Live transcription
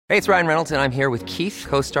Hey, it's Ryan Reynolds, and I'm here with Keith,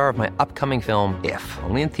 co-star of my upcoming film, If,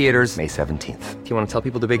 only in theaters May 17th. Do you want to tell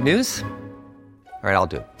people the big news? All right, I'll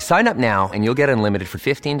do it. Sign up now and you'll get unlimited for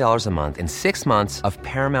 $15 a month and 6 months of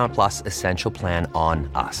Paramount Plus Essential Plan on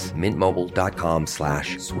us.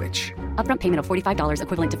 MintMobile.com/switch. Upfront payment of $45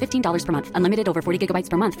 equivalent to $15 per month. Unlimited over 40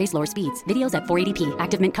 gigabytes per month. Face lower speeds. Videos at 480p.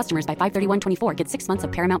 Active Mint customers by 531.24 get 6 months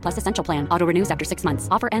of Paramount Plus Essential Plan. Auto renews after 6 months.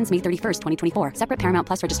 Offer ends May 31st, 2024. Separate Paramount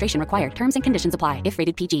Plus registration required. Terms and conditions apply if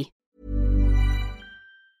rated PG.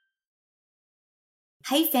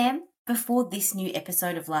 Hey fam, before this new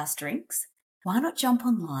episode of Last Drinks, why not jump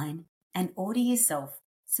online and order yourself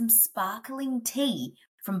some sparkling tea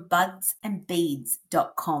from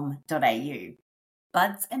budsandbeads.com.au.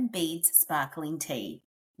 Buds and Beads Sparkling Tea,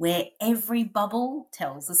 where every bubble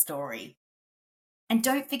tells a story. And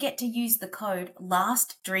don't forget to use the code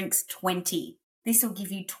LASTDRINKS20. This will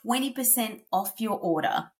give you 20% off your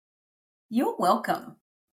order. You're welcome.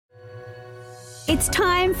 It's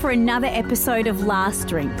time for another episode of Last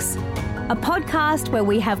Drinks, a podcast where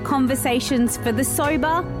we have conversations for the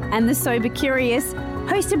sober and the sober curious,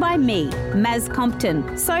 hosted by me, Maz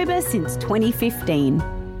Compton, sober since 2015.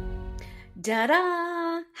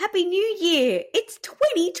 Da-da! Happy New Year! It's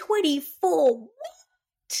 2024!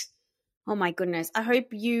 What? Oh my goodness. I hope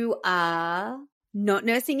you are not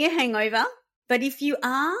nursing your hangover, but if you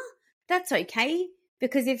are, that's okay,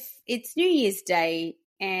 because if it's New Year's Day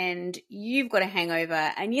and you've got a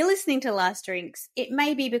hangover and you're listening to Last Drinks, it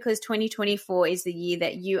may be because 2024 is the year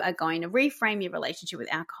that you are going to reframe your relationship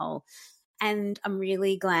with alcohol. And I'm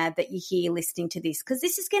really glad that you're here listening to this, because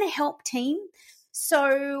this is going to help, team.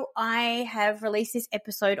 So I have released this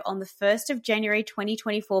episode on the 1st of January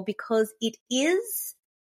 2024 because it is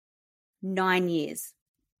 9 years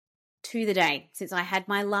to the day since I had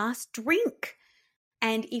my last drink.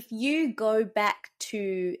 And if you go back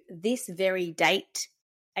to this very date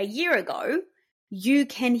a year ago, you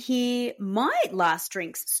can hear my last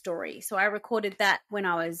drinks story. So I recorded that when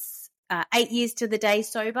I was 8 years to the day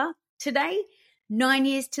sober today, 9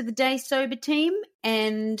 years to the day sober, team.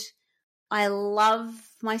 And I love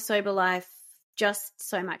my sober life just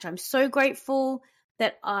so much. I'm so grateful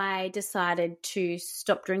that I decided to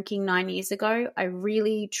stop drinking 9 years ago. I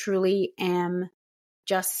really, truly am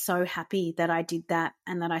just so happy that I did that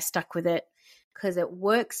and that I stuck with it, because it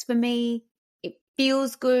works for me. It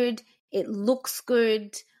feels good. It looks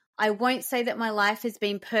good. I won't say that my life has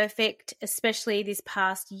been perfect, especially this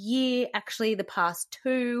past year. Actually, the past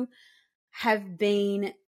two have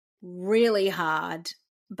been really hard,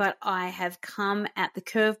 but I have come at the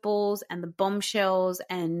curveballs and the bombshells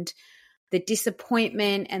and the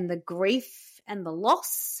disappointment and the grief and the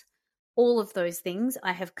loss, all of those things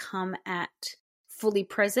I have come at fully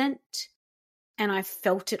present, and I've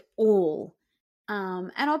felt it all.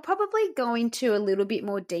 And I'll probably go into a little bit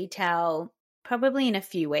more detail probably in a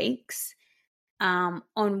few weeks on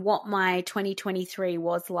what my 2023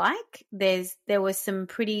 was like. There were some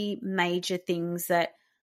pretty major things that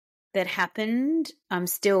happened. I'm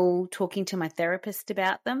still talking to my therapist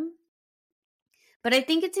about them. But I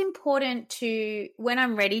think it's important to, when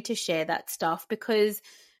I'm ready to share that stuff, because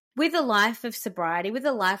with a life of sobriety, with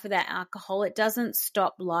a life without alcohol, it doesn't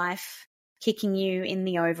stop life kicking you in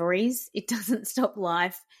the ovaries. It doesn't stop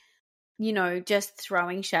life, just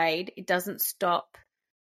throwing shade. It doesn't stop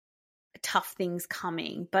tough things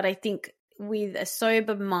coming. But I think with a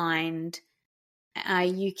sober mind,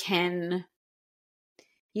 you can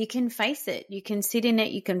face it. You can sit in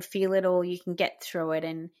it. You can feel it all. You can get through it.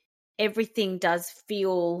 And everything does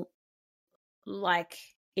feel like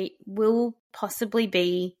it will possibly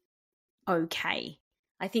be okay.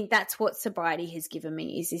 I think that's what sobriety has given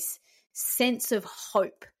me, is this sense of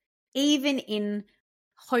hope, even in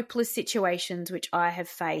hopeless situations which I have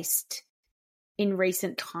faced in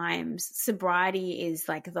recent times. Sobriety is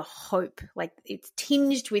like the hope, like it's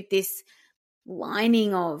tinged with this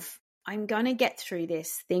lining of, I'm going to get through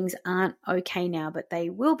this. Things aren't okay now, but they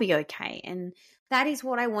will be okay. And that is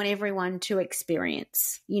what I want everyone to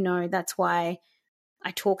experience. That's why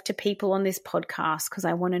I talk to people on this podcast, because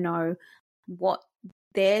I want to know what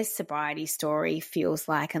their sobriety story feels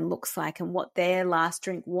like and looks like, and what their last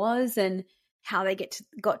drink was, and how they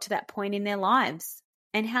got to that point in their lives,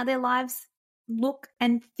 and how their lives look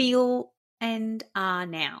and feel and are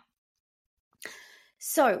now.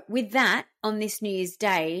 So with that, on this New Year's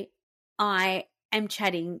Day, I am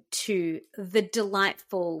chatting to the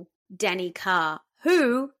delightful Danny Carr,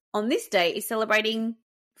 who on this day is celebrating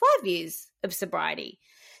 5 years of sobriety.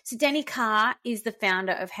 So Danny Carr is the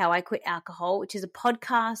founder of How I Quit Alcohol, which is a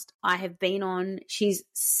podcast I have been on. She's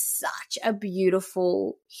such a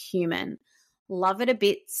beautiful human. Love her to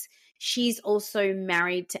bits. She's also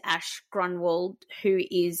married to Ash Grunwald, who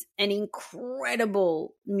is an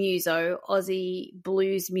incredible muso, Aussie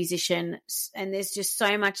blues musician. And there's just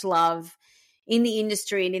so much love in the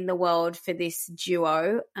industry and in the world for this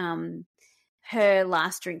duo. Her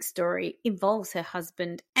last drink story involves her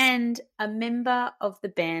husband and a member of the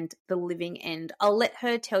band The Living End. I'll let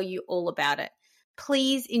her tell you all about it.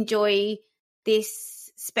 Please enjoy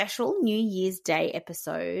this special New Year's Day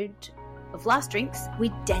episode of Last Drinks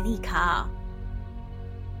with Danny Carr.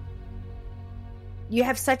 You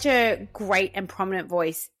have such a great and prominent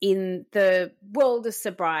voice in the world of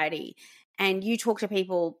sobriety, and you talk to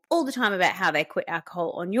people all the time about how they quit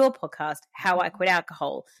alcohol on your podcast, How I Quit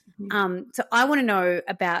Alcohol. So I want to know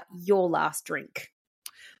about your last drink.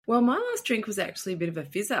 Well, my last drink was actually a bit of a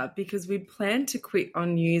fizzer because we'd planned to quit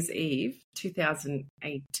on New Year's Eve 2018,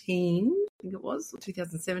 I think it was, or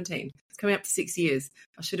 2017. It's coming up to 6 years.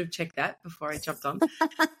 I should have checked that before I jumped on.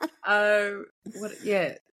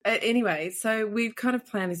 Anyway, so we'd kind of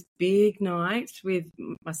planned this big night with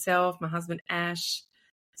myself, my husband Ash,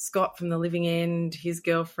 Scott from The Living End, his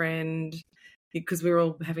girlfriend, because we were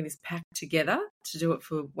all having this pact together to do it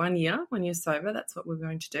for 1 year sober. That's what we're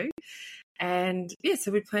going to do. And, yeah,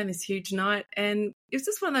 so we planned this huge night, and it was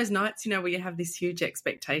just one of those nights, where you have this huge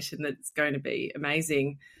expectation that it's going to be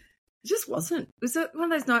amazing. It just wasn't. It was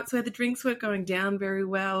one of those nights where the drinks weren't going down very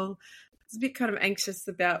well. I was a bit kind of anxious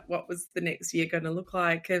about what was the next year going to look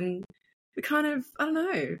like, and we kind of, I don't know,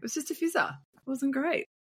 it was just a fizzer. It wasn't great.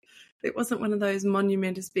 It wasn't one of those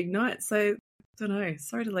monumentous big nights, so I don't know.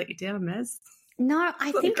 Sorry to let you down, Maz. No,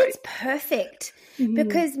 I think it's perfect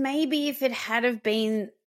because maybe if it had have been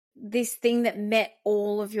this thing that met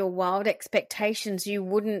all of your wild expectations, you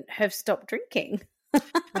wouldn't have stopped drinking.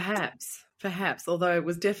 Perhaps, although it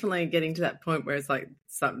was definitely getting to that point where it's like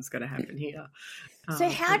something's going to happen here. So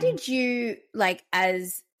how did you,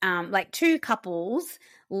 as two couples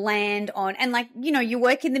land on, and you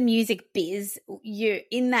work in the music biz, you're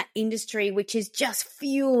in that industry which is just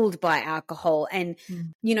fueled by alcohol and,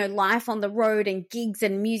 life on the road and gigs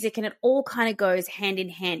and music, and it all kind of goes hand in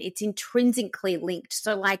hand. It's intrinsically linked.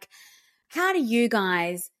 So how do you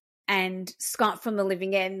guys and Scott from The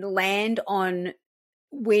Living End land on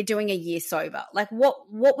we're doing a year sober?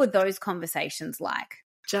 What were those conversations like?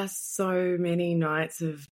 Just so many nights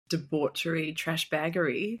of debauchery, trash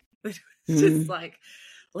baggery. Just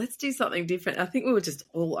let's do something different. I think we were just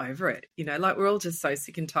all over it, we're all just so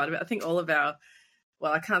sick and tired of it. I think all of I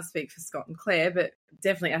can't speak for Scott and Claire, but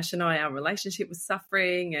definitely Ash and I, our relationship was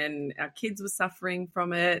suffering and our kids were suffering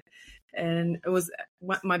from it. And it was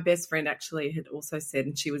what my best friend actually had also said,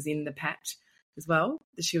 and she was in the pact as well,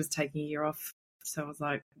 that she was taking a year off. So I was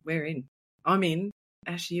like, we're in. I'm in.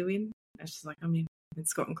 Ash, are you in? Ash was like, I'm in. And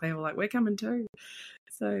Scott and Claire were like, we're coming too.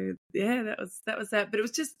 So, yeah, that was that. But it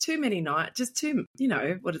was just too many nights, just too,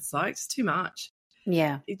 what it's like, just too much.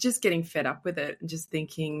 Yeah. Just getting fed up with it and just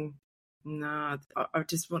thinking, I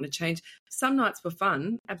just want to change. Some nights were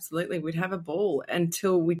fun. Absolutely. We'd have a ball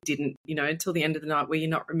until we didn't, until the end of the night where you're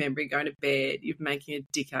not remembering going to bed, you're making a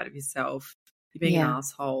dick out of yourself, you're being an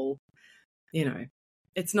asshole.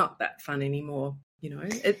 It's not that fun anymore.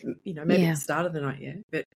 Maybe at the start of the night, yeah,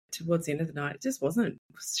 but towards the end of the night, it just wasn't.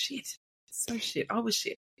 It was shit. So shit. I was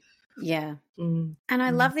shit. Yeah. And I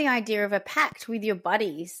love the idea of a pact with your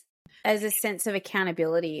buddies as a sense of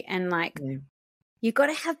accountability and you've got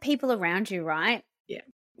to have people around you, right? Yeah.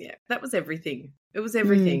 Yeah. That was everything. It was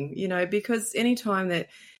everything, because any time that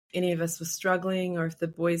any of us were struggling, or if the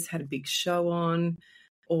boys had a big show on,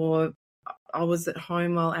 or I was at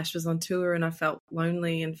home while Ash was on tour and I felt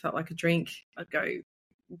lonely and felt like a drink, I'd go,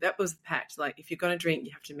 that was the pact. If you're going to drink,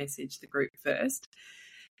 you have to message the group first.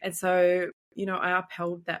 And so, I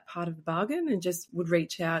upheld that part of the bargain and just would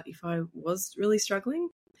reach out if I was really struggling.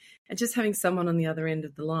 And just having someone on the other end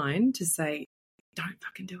of the line to say, don't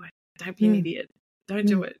fucking do it. Don't be an idiot. Don't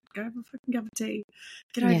do it. Go have a fucking cup of tea.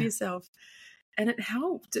 Get over yourself. And it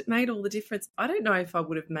helped. It made all the difference. I don't know if I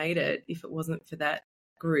would have made it if it wasn't for that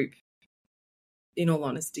group, in all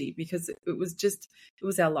honesty, because it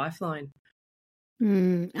was our lifeline.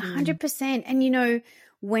 100%.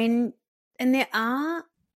 And, and there are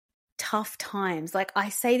tough times. I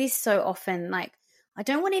say this so often, I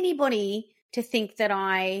don't want anybody to think that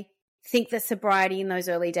I think that sobriety in those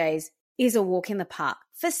early days is a walk in the park.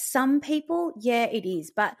 For some people, yeah, it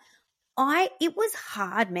is. But it was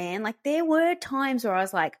hard, man. There were times where I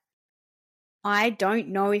was like, I don't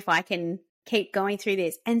know if I can keep going through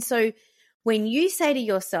this. And so when you say to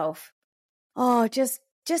yourself, oh, just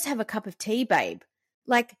have a cup of tea, babe,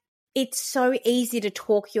 it's so easy to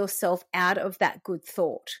talk yourself out of that good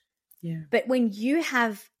thought. Yeah. But when you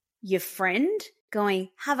have your friend going,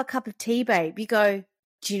 have a cup of tea, babe. You go,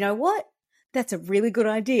 do you know what? That's a really good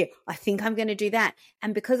idea. I think I'm going to do that.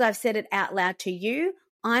 And because I've said it out loud to you,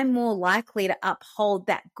 I'm more likely to uphold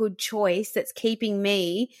that good choice that's keeping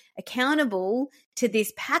me accountable to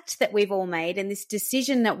this pact that we've all made and this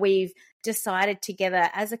decision that we've decided together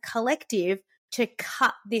as a collective to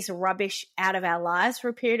cut this rubbish out of our lives for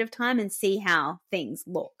a period of time and see how things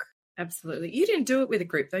look. Absolutely. You didn't do it with a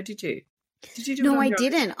group though, did you? Did you do it No, on I your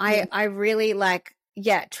own? didn't. I really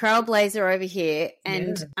trailblazer over here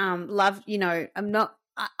and love,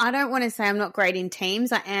 I don't want to say I'm not great in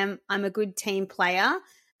teams. I'm a good team player,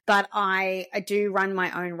 but I do run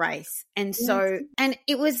my own race. And so, and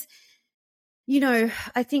it was,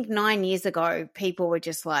 I think 9 years ago, people were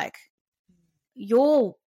just like,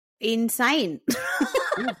 you're insane.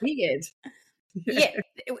 You're weird. Yeah.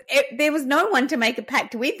 There was no one to make a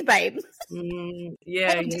pact with, babe.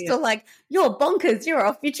 Just all like, you're bonkers. You're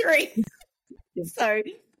off your tree. So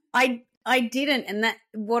I didn't. And that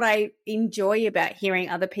what I enjoy about hearing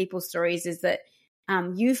other people's stories is that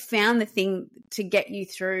you found the thing to get you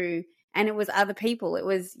through, and it was other people. It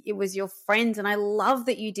was your friends. And I love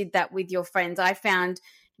that you did that with your friends. I found,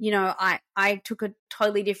 I took a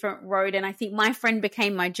totally different road, and I think my friend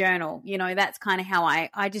became my journal. That's kind of how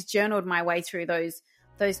I just journaled my way through those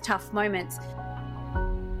tough moments.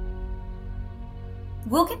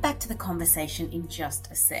 We'll get back to the conversation in just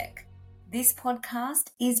a sec. This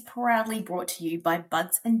podcast is proudly brought to you by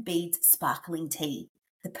Buds and Beads Sparkling Tea,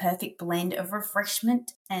 the perfect blend of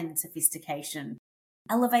refreshment and sophistication.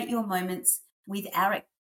 Elevate your moments with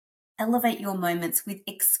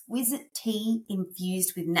exquisite tea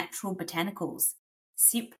infused with natural botanicals.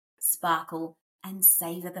 Sip, sparkle, and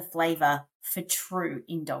savor the flavor for true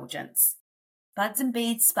indulgence. Buds and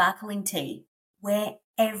Beads Sparkling Tea, where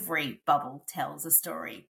every bubble tells a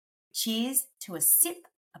story. Cheers to a sip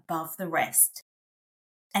above the rest.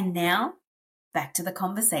 And now, back to the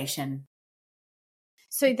conversation.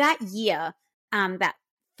 So that year, that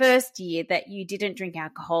first year that you didn't drink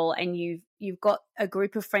alcohol and you've got a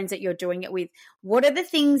group of friends that you're doing it with, what are the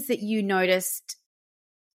things that you noticed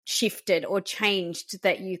shifted or changed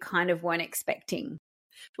that you kind of weren't expecting?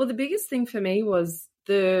 Well, the biggest thing for me was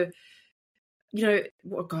even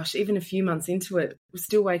a few months into it, we're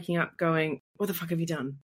still waking up going, what the fuck have you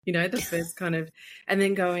done? The first kind of, and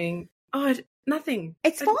then going, nothing.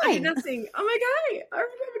 It's fine. I did nothing. I'm okay. I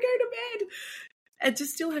remember going to bed. And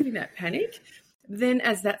just still having that panic. Then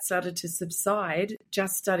as that started to subside,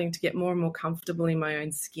 just starting to get more and more comfortable in my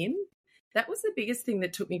own skin. That was the biggest thing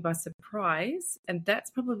that took me by surprise. And that's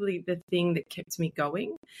probably the thing that kept me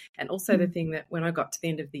going. And also the thing that when I got to the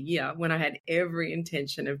end of the year, when I had every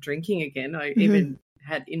intention of drinking again, I even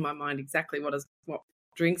had in my mind exactly what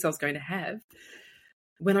drinks I was going to have.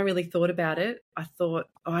 When I really thought about it, I thought,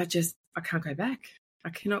 I can't go back.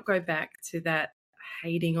 I cannot go back to that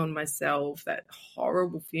hating on myself, that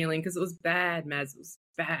horrible feeling, because it was bad, Maz. It was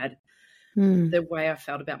bad, the way I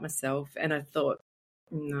felt about myself. And I thought,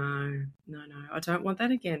 no, I don't want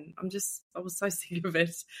that again. I was so sick of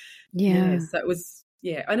it. Yeah. So it was,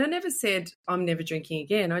 and I never said I'm never drinking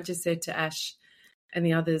again. I just said to Ash and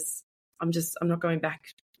the others, I'm not going back.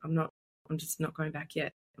 I'm just not going back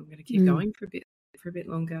yet. I'm going to keep going for a bit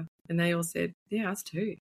longer. And they all said, yeah, us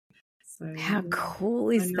too. So how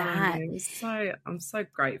cool is that? I'm so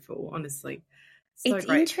grateful, honestly. It's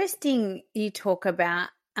interesting you talk about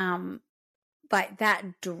like that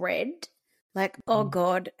dread. Like, oh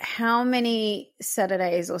God, how many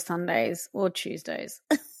Saturdays or Sundays or Tuesdays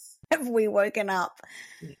have we woken up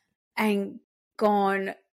and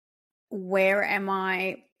gone, where am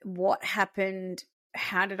I? What happened?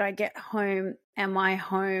 How did I get home? Am I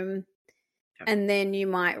home? And then you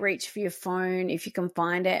might reach for your phone if you can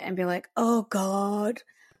find it and be like, oh God,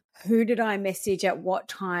 who did I message at what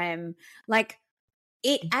time? Like,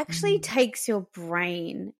 it actually takes your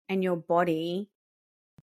brain and your body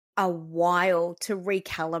a while to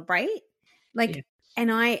recalibrate. Like,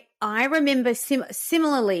 and I remember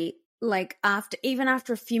similarly, like after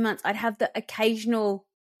a few months, I'd have the occasional,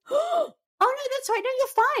 oh no, that's right. No, you're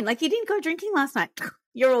fine. Like, you didn't go drinking last night.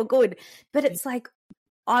 You're all good. But it's like,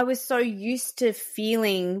 I was so used to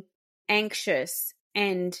feeling anxious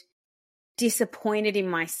and disappointed in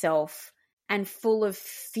myself and full of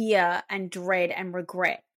fear and dread and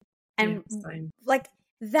regret. And like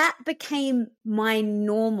that became my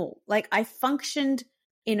normal. Like, I functioned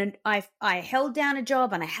I held down a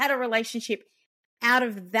job and I had a relationship out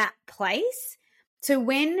of that place. So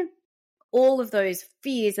when all of those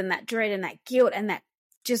fears and that dread and that guilt and that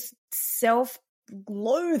just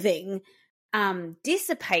self-loathing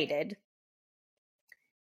dissipated,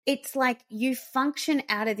 it's like you function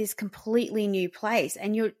out of this completely new place,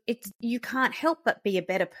 and you can't help but be a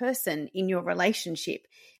better person in your relationship,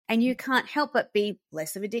 and you can't help but be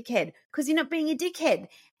less of a dickhead because you're not being a dickhead.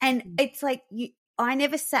 And it's like I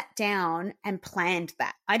never sat down and planned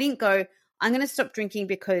that. I didn't go, I'm going to stop drinking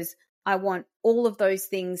because I want all of those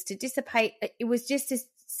things to dissipate. It was just this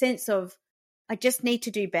sense of I just need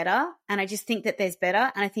to do better, and I just think that there's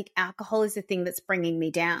better, and I think alcohol is the thing that's bringing me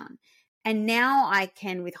down. And now I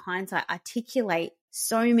can, with hindsight, articulate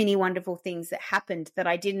so many wonderful things that happened that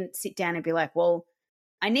I didn't sit down and be like, well,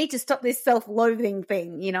 I need to stop this self-loathing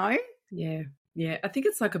thing, you know? Yeah. Yeah. I think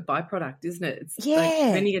it's like a byproduct, isn't it? It's Yeah.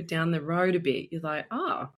 like when you get down the road a bit, you're like,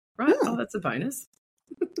 right. Oh, that's a bonus.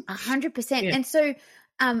 100%. Yeah. And so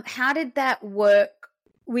how did that work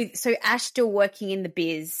so Ash still working in the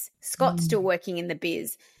biz, Scott still working in the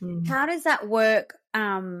biz. How does that work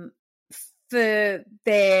for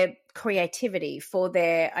their creativity, for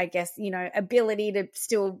their, I guess, ability to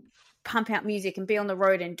still pump out music and be on the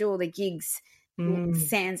road and do all the gigs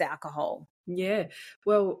sans alcohol? Yeah.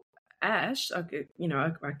 Well, Ash, I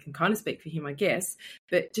can kind of speak for him, I guess,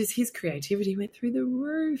 but just his creativity went through the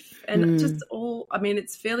roof, and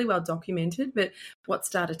it's fairly well documented, but what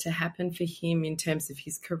started to happen for him in terms of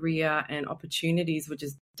his career and opportunities were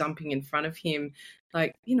just dumping in front of him,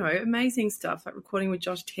 like, amazing stuff, like recording with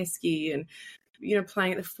Josh Teskey and,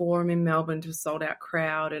 playing at the Forum in Melbourne to a sold out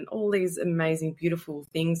crowd, and all these amazing, beautiful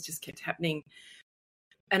things just kept happening.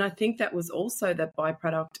 And I think that was also the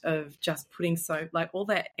byproduct of just putting all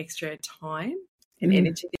that extra time and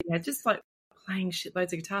energy that he had, just like playing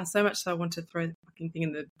shitloads of guitar, so much so I want to throw the fucking thing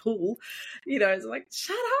in the pool. It's like,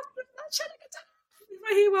 shut up, shut a guitar. If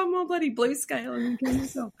I hear one more bloody blues scale and kill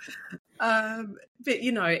myself. But,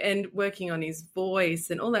 and working on his voice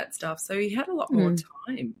and all that stuff. So he had a lot more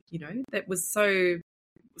time, that was so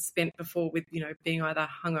spent before with, being either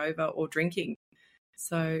hungover or drinking.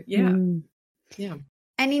 So, yeah. Yeah.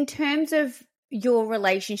 And in terms of your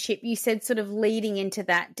relationship, you said sort of leading into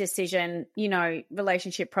that decision,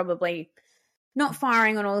 relationship probably not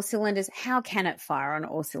firing on all cylinders. How can it fire on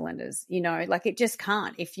all cylinders? Like it just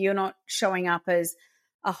can't if you're not showing up as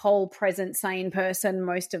a whole, present, sane person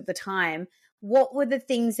most of the time. What were the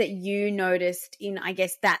things that you noticed in, I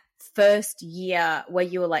guess, that first year where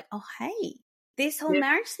you were like, oh, hey, this whole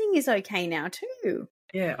marriage thing is okay now too?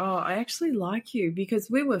 Yeah. Oh, I actually like you,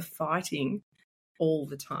 because we were fighting all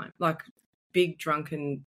the time, like big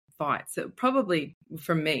drunken fights. So probably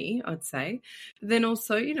from me, I'd say. But then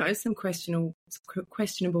also, some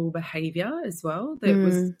questionable behaviour as well that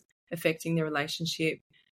was affecting the relationship,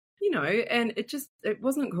 and it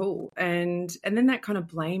wasn't cool. And then that kind of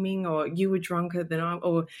blaming, or you were drunker than I,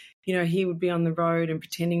 or, he would be on the road and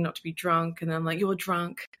pretending not to be drunk. And I'm like, you're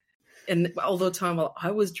drunk. And all the time while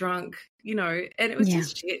I was drunk, and it was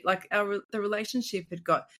just shit. Like the relationship had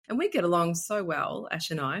got, and we get along so well,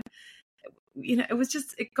 Ash and I,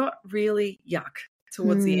 it got really yuck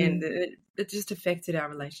towards the end. It just affected our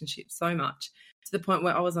relationship so much, to the point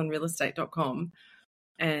where I was on realestate.com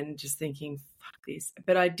and just thinking, fuck this.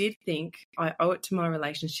 But I did think I owe it to my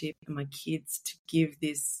relationship and my kids to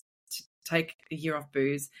take a year off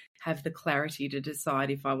booze, have the clarity to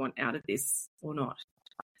decide if I want out of this or not.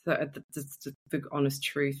 So that's the honest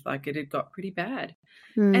truth. Like, it had got pretty bad.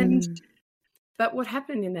 But what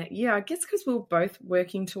happened in that year, I guess because we were both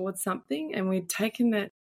working towards something, and we'd taken the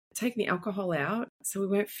alcohol out, so we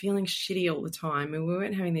weren't feeling shitty all the time, and we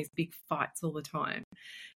weren't having these big fights all the time.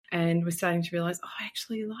 And we're starting to realise, oh, I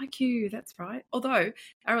actually like you. That's right. Although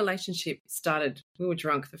our relationship started, we were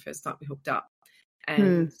drunk the first time we hooked up,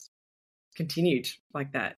 and continued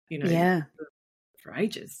like that, for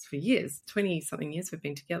ages, for years, 20-something years we've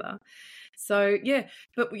been together. So,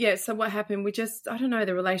 so what happened, I don't know,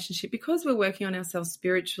 the relationship, because we're working on ourselves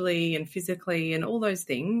spiritually and physically and all those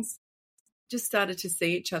things, just started to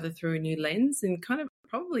see each other through a new lens, and kind of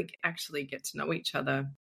probably actually get to know each other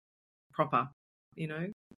proper,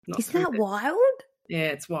 Isn't that wild? Yeah,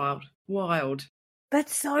 it's wild. Wild.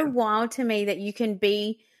 That's so wild to me that you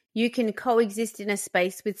can coexist in a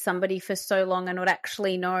space with somebody for so long and not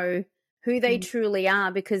actually know who they truly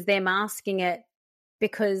are, because they're masking it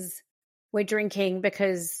because we're drinking,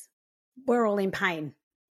 because we're all in pain.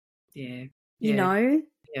 Yeah. Yeah.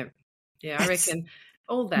 I reckon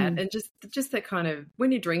all that, and just that kind of,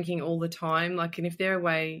 when you're drinking all the time, like, and if they're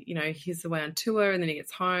away, he's away on tour, and then he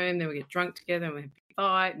gets home, then we get drunk together and we have a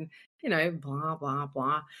fight, and blah blah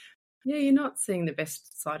blah. Yeah, you're not seeing the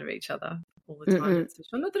best side of each other all the time.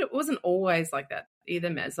 Not that it wasn't always like that either,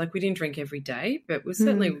 Maz. Like, we didn't drink every day, but we're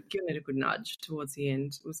certainly giving it a good nudge towards the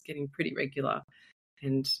end. It was getting pretty regular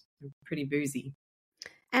and pretty boozy.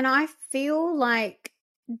 And I feel like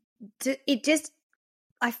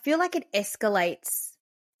I feel like it escalates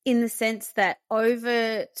in the sense that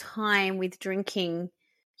over time with drinking,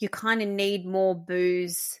 you kind of need more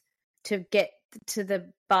booze to get to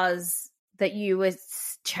the buzz that you were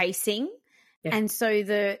chasing. Yeah. And so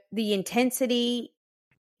the intensity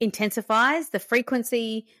intensifies, the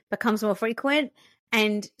frequency becomes more frequent.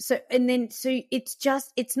 And so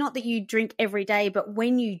it's not that you drink every day, but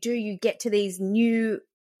when you do, you get to these new,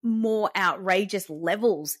 more outrageous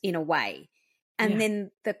levels in a way. And then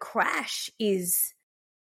the crash is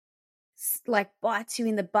like bites you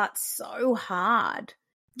in the butt so hard.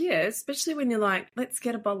 Yeah, especially when you're like, let's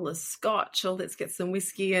get a bottle of scotch or let's get some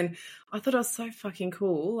whiskey. And I thought I was so fucking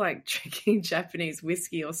cool, like drinking Japanese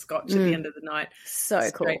whiskey or scotch at the end of the night. So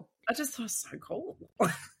cool. I just thought it was so cool. I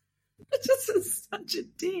just was such a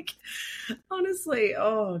dick. Honestly,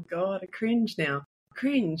 oh God, I cringe now.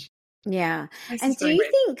 Cringe. Yeah. And do you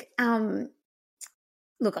think,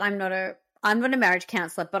 look, I'm not a marriage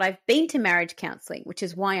counselor, but I've been to marriage counseling, which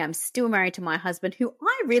is why I'm still married to my husband, who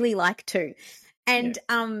I really like too. And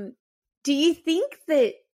do you think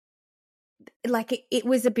that like it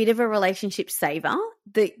was a bit of a relationship saver,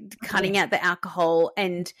 the cutting out the alcohol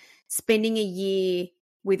and spending a year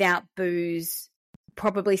without booze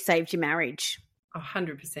probably saved your marriage?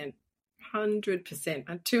 100%, 100%,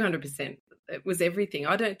 and 200%. It was everything.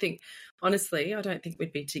 Honestly, I don't think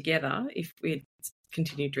we'd be together if we had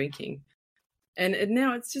continued drinking. And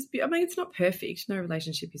now it's just, it's not perfect. No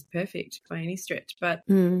relationship is perfect by any stretch, but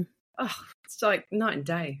it's like night and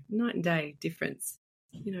day difference.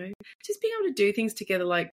 You know, just being able to do things together,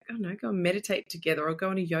 like, I don't know, go and meditate together or go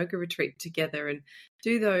on a yoga retreat together and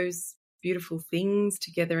do those beautiful things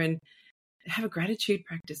together and have a gratitude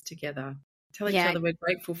practice together. Tell each other we're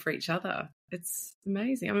grateful for each other. It's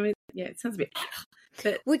amazing. I mean, yeah, it sounds a bit,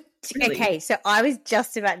 but really, okay, so I was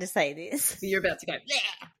just about to say this. You're about to go,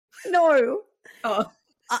 no. Oh.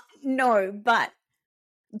 No, but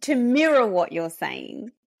to mirror what you're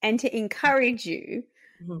saying and to encourage you,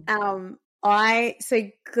 so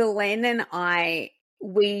Glenn and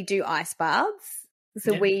we do ice baths.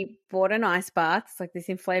 So we bought an ice bath. It's like this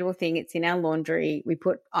inflatable thing. It's in our laundry. We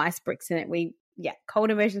put ice bricks in it. Cold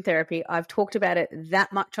immersion therapy. I've talked about it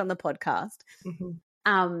that much on the podcast.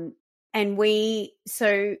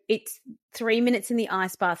 So it's 3 minutes in the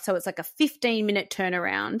ice bath. So it's like a 15-minute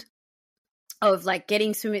turnaround of like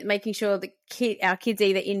getting swimming, making sure our kids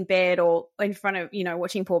either in bed or in front of,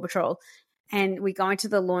 watching Paw Patrol. And we go into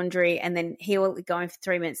the laundry and then he will go in for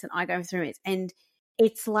 3 minutes and I go in for 3 minutes. And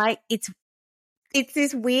it's like, it's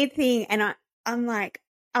this weird thing. And I'm like,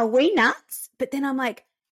 are we nuts? But then I'm like,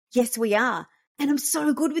 yes, we are. And I'm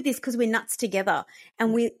so good with this because we're nuts together.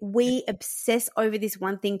 And we obsess over this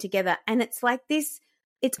one thing together. And it's like this,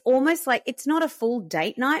 it's almost like it's not a full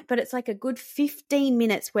date night, but it's like a good 15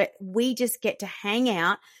 minutes where we just get to hang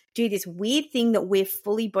out, do this weird thing that we're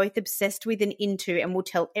fully both obsessed with and into, and we'll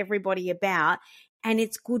tell everybody about, and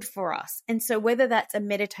it's good for us. And so whether that's a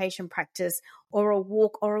meditation practice or a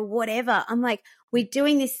walk or whatever, I'm like, we're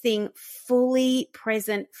doing this thing fully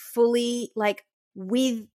present, fully like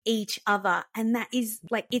with each other. And that is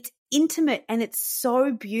like, it's intimate and it's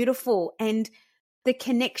so beautiful. And the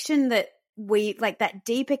connection that we like, that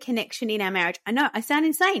deeper connection in our marriage. I know I sound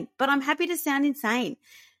insane, but I'm happy to sound insane.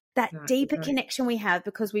 That deeper connection we have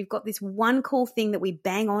because we've got this one cool thing that we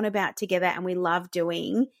bang on about together and we love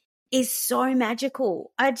doing is so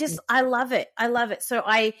magical. I love it. I love it. So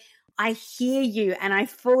I hear you and I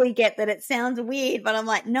fully get that it sounds weird, but I'm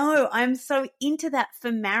like, no, I'm so into that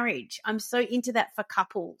for marriage. I'm so into that for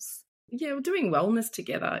couples. Yeah, well, doing wellness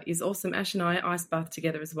together is awesome. Ash and I ice bath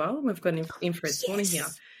together as well. We've got an infrared sauna here.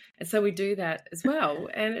 And so we do that as well.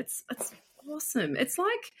 And it's awesome. It's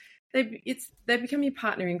like they become your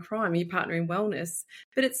partner in crime, your partner in wellness.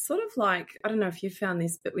 But it's sort of like, I don't know if you've found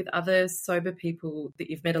this, but with other sober people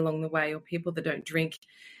that you've met along the way or people that don't drink,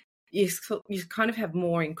 you kind of have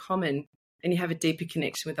more in common and you have a deeper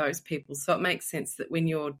connection with those people. So it makes sense that when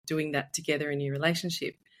you're doing that together in your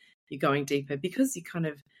relationship, you're going deeper because you're kind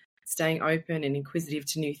of staying open and inquisitive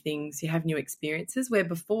to new things. You have new experiences where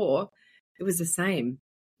before it was the same.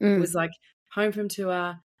 It was like home from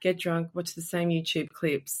tour, get drunk, watch the same YouTube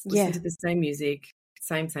clips, listen to the same music,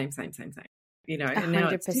 same. You know, and now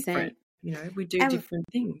it's different. You know, we do different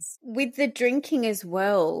things. With the drinking as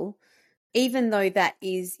well, even though that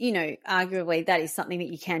is, arguably that is something that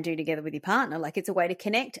you can do together with your partner, like it's a way to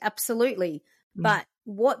connect, absolutely. But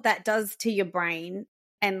what that does to your brain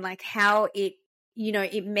and like how it,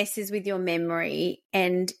 it messes with your memory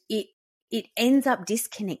and it ends up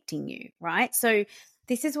disconnecting you, right? So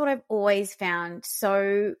this is what I've always found.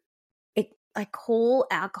 So I call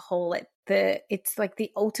alcohol it's like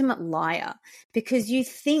the ultimate liar, because you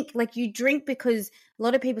think like you drink because a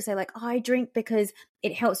lot of people say like, oh, I drink because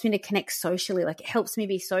it helps me to connect socially, like it helps me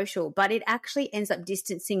be social, but it actually ends up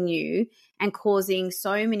distancing you and causing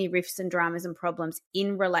so many rifts and dramas and problems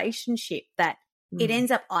in relationship that it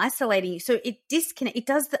ends up isolating you. So it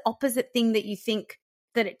does the opposite thing that you think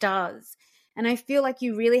that it does. And I feel like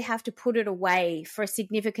you really have to put it away for a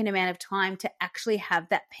significant amount of time to actually have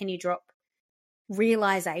that penny drop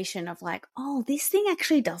realization of like, oh, this thing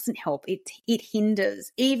actually doesn't help. It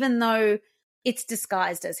hinders, even though it's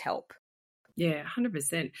disguised as help. Yeah,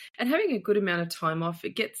 100%. And having a good amount of time off, you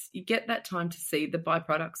get that time to see the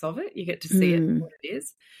byproducts of it. You get to see it for what it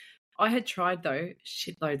is. I had tried though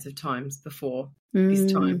shitloads of times before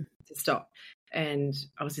this time to stop, and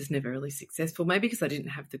I was just never really successful. Maybe because I didn't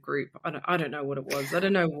have the group. I don't know what it was. I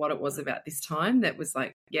don't know what it was about this time that was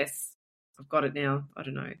like, yes, I've got it now. I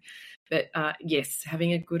don't know. But yes,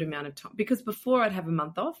 having a good amount of time, because before I'd have a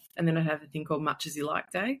month off and then I'd have a thing called Much As You Like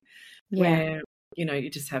Day, where, you know, you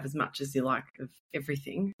just have as much as you like of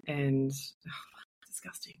everything, and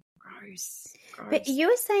disgusting. Gross. But you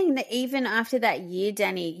were saying that even after that year,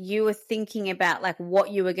 Danny, you were thinking about like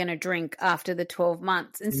what you were going to drink after the 12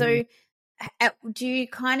 months. And so do you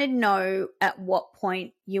kind of know at what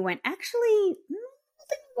point you went, actually,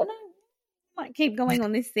 I might keep going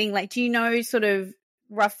on this thing? Like, do you know sort of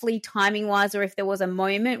roughly timing wise, or if there was a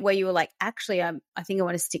moment where you were like, actually, I think I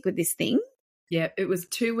want to stick with this thing? Yeah, it was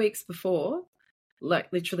 2 weeks before,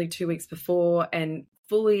 like literally 2 weeks before, and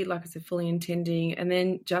fully, like I said, fully intending, and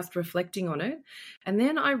then just reflecting on it. And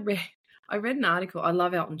then I read an article. I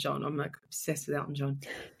love Elton John. I'm like obsessed with Elton John.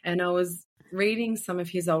 And I was reading some of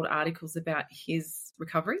his old articles about his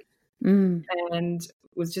recovery, and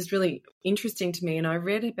it was just really interesting to me. And I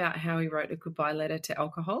read about how he wrote a goodbye letter to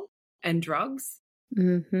alcohol and drugs.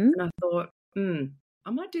 And I thought, I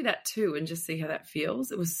might do that too and just see how that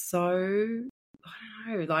feels. It was so, I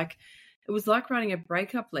don't know, like it was like writing a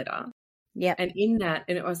breakup letter. Yeah. And in that,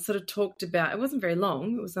 and it was sort of talked about, it wasn't very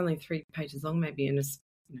long. It was only 3 pages long, maybe, in a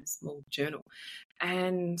small journal.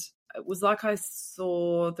 And it was like I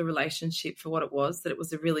saw the relationship for what it was, that it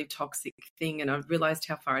was a really toxic thing. And I realized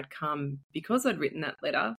how far I'd come because I'd written that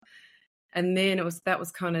letter. And then that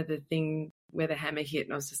was kind of the thing where the hammer hit,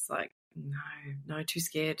 and I was just like, no, too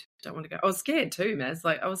scared. Don't want to go. I was scared too, Maz.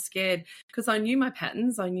 Like I was scared because I knew my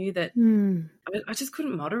patterns. I knew that I just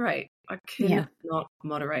couldn't moderate. I could not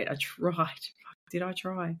moderate. I tried. Did I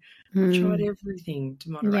try? I tried everything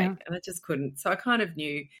to moderate, and I just couldn't. So I kind of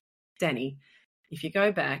knew, Danny, if you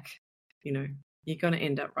go back, you know, you're going to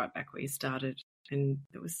end up right back where you started. And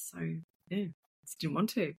it was so, I just didn't want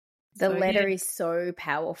to. The letter is so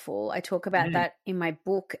powerful. I talk about that in my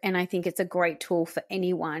book, and I think it's a great tool for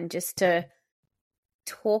anyone just to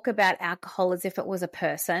talk about alcohol as if it was a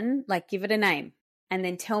person, like give it a name, and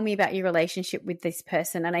then tell me about your relationship with this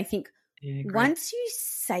person. And I think once you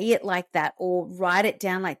say it like that or write it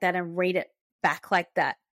down like that and read it back like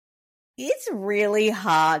that, it's really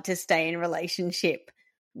hard to stay in relationship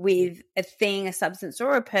with a thing, a substance,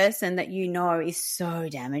 or a person that you know is so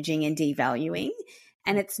damaging and devaluing.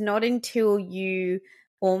 And it's not until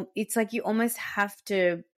it's like you almost have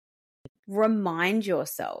to remind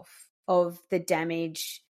yourself of the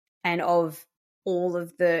damage and of all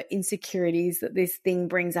of the insecurities that this thing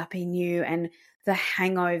brings up in you, and the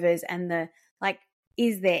hangovers and the, like,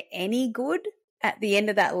 is there any good? At the end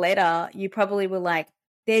of that letter, you probably were like,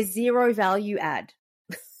 there's zero value add.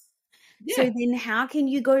 So then how can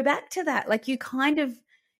you go back to that? Like you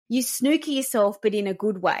snooker yourself, but in a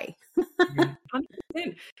good way.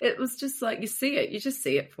 100%. It was just like you just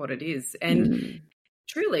see it for what it is. And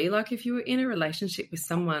truly, like if you were in a relationship with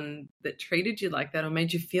someone that treated you like that or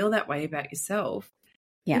made you feel that way about yourself,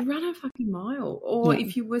 you'd run a fucking mile. Or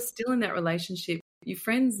if you were still in that relationship, your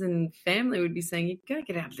friends and family would be saying, you've got to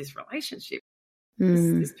get out of this relationship.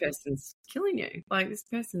 This person's killing you. Like this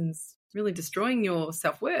person's really destroying your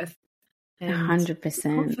self-worth. 100%.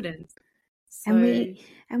 Confidence. So,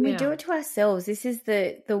 and we do it to ourselves. This is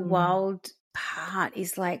the wild part,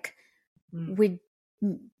 is like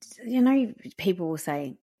people will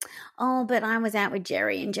say, oh, but I was out with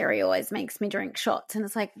Jerry and Jerry always makes me drink shots. And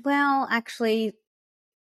it's like, well, actually,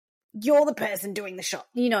 you're the person doing the shot.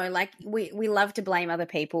 You know, like we love to blame other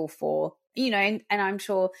people for, you know, and I'm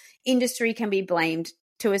sure industry can be blamed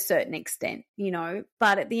to a certain extent, you know,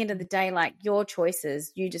 but at the end of the day, like your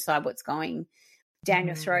choices, you decide what's going down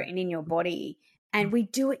your throat and in your body. And we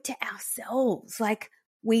do it to ourselves. Like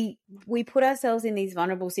we put ourselves in these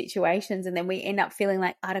vulnerable situations, and then we end up feeling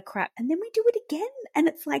like utter crap, and then we do it again. And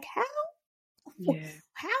it's like,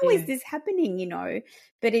 how is this happening, you know?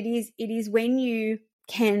 But it is when you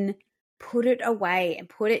can put it away and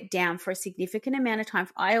put it down for a significant amount of time.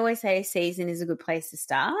 I always say a season is a good place to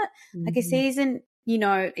start. Like a season, you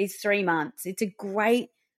know, is 3 months. It's a great,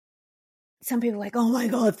 some people are like, oh my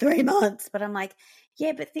God, 3 months. But I'm like,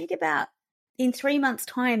 yeah, but think about in 3 months'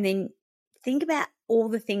 time, then think about all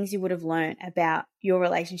the things you would have learned about your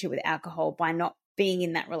relationship with alcohol by not being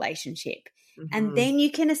in that relationship. And then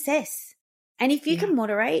you can assess. And if you can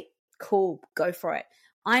moderate, cool, go for it.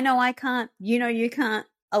 I know I can't, you know you can't,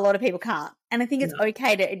 a lot of people can't. And I think it's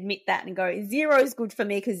okay to admit that and go, 0 is good for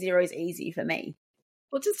me because 0 is easy for me.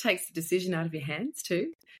 Well, it just takes the decision out of your hands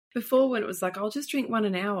too. Before, when it was like, I'll just drink 1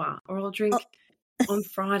 an hour, or I'll drink on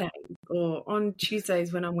Friday or on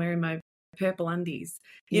Tuesdays when I'm wearing my purple undies.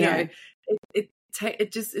 You know,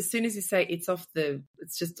 it just, as soon as you say it's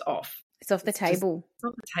just off. It's off the table. It's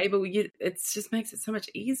off the table. It just makes it so much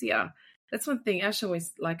easier. That's one thing Ash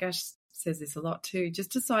says this a lot too.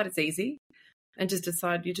 Just decide it's easy and just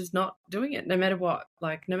decide you're just not doing it no matter what.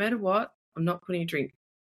 Like, no matter what, I'm not putting a drink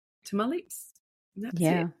to my lips. And that's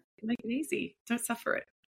it. Make it easy. Don't suffer it.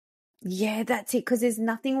 Yeah, that's it. Because there's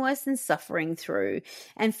nothing worse than suffering through.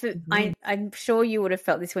 And for I'm sure you would have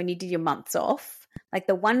felt this when you did your months off. Like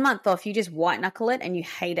the 1 month off, you just white knuckle it and you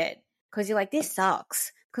hate it because you're like, this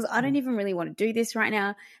sucks. Because I don't even really want to do this right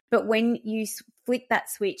now. But when you flick that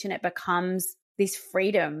switch and it becomes this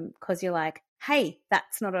freedom because you're like, hey,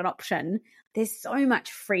 that's not an option. There's so much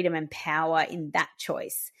freedom and power in that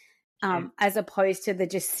choice, as opposed to the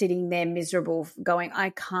just sitting there miserable going,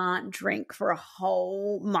 I can't drink for a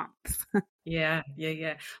whole month. Yeah.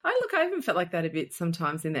 I even felt like that a bit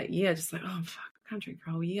sometimes in that year, just like, oh, fuck, I can't drink for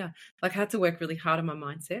a whole year. Like I had to work really hard on my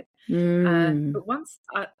mindset. But once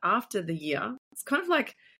after the year, it's kind of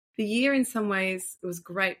like the year in some ways it was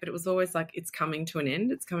great, but it was always like it's coming to an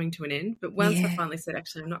end. It's coming to an end. But once I finally said,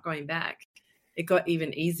 actually, I'm not going back, it got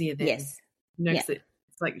even easier then. Yes. You know,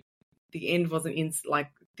 it's like the end wasn't in like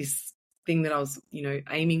this thing that I was, you know,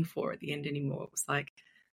 aiming for at the end anymore. It was like,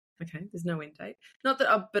 okay, there's no end date. Not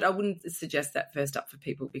that, but I wouldn't suggest that first up for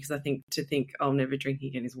people because I think I'll never drink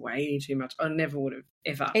again is way too much. I never would have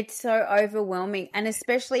ever. It's so overwhelming. And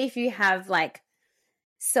especially if you have like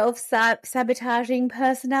self-sabotaging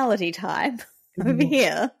personality type over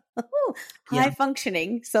here. High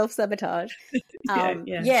functioning self-sabotage.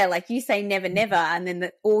 Like you say never, never. And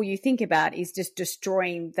then all you think about is just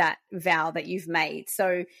destroying that vow that you've made.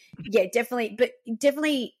 So yeah, definitely. But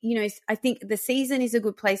definitely, you know, I think the season is a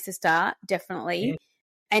good place to start. Definitely. Yeah.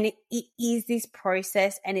 And it is this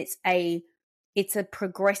process and it's a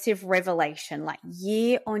progressive revelation, like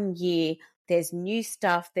year on year. There's new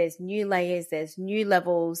stuff, there's new layers, there's new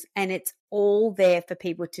levels, and it's all there for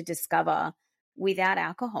people to discover without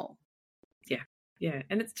alcohol. Yeah.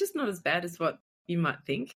 And it's just not as bad as what you might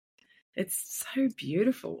think. It's so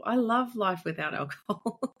beautiful. I love life without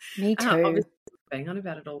alcohol. Me too. Obviously, bang on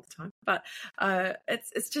about it all the time. But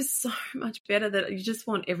it's just so much better that you just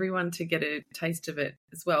want everyone to get a taste of it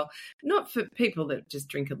as well. Not for people that just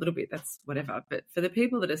drink a little bit, that's whatever. But for the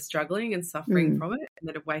people that are struggling and suffering from it and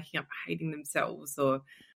that are waking up hating themselves or,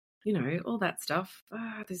 you know, all that stuff,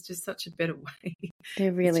 there's just such a better way.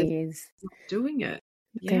 There really is. Doing it.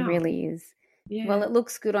 Yeah. There really is. Yeah. Well, it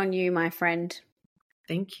looks good on you, my friend.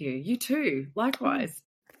 Thank you. You too. Likewise.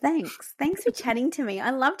 Thanks. Thanks for chatting to me.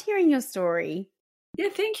 I loved hearing your story. Yeah,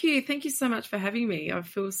 thank you. Thank you so much for having me. I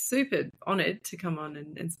feel super honoured to come on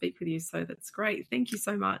and speak with you. So that's great. Thank you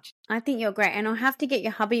so much. I think you're great. And I'll have to get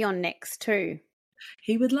your hubby on next too.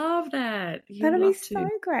 He would love that. That'll be so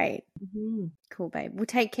great. Mm-hmm. Cool, babe. Well,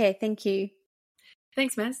 take care. Thank you.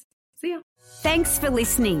 Thanks, Maz. See ya. Thanks for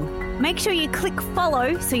listening. Make sure you click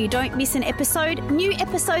follow so you don't miss an episode. New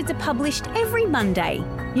episodes are published every Monday.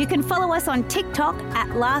 You can follow us on TikTok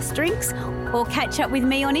at Last Drinks or catch up with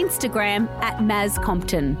me on Instagram at Maz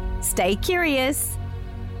Compton. Stay curious.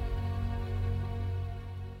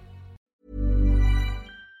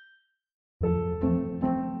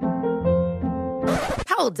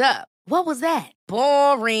 Hold up. What was that?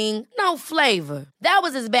 Boring. No flavor. That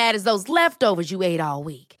was as bad as those leftovers you ate all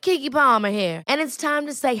week. Keke Palmer here. And it's time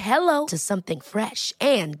to say hello to something fresh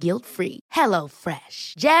and guilt-free. Hello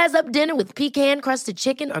Fresh. Jazz up dinner with pecan-crusted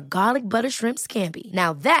chicken or garlic butter shrimp scampi.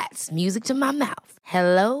 Now that's music to my mouth.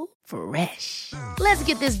 Hello Fresh. Let's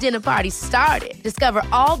get this dinner party started. Discover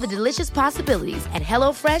all the delicious possibilities at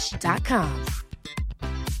HelloFresh.com.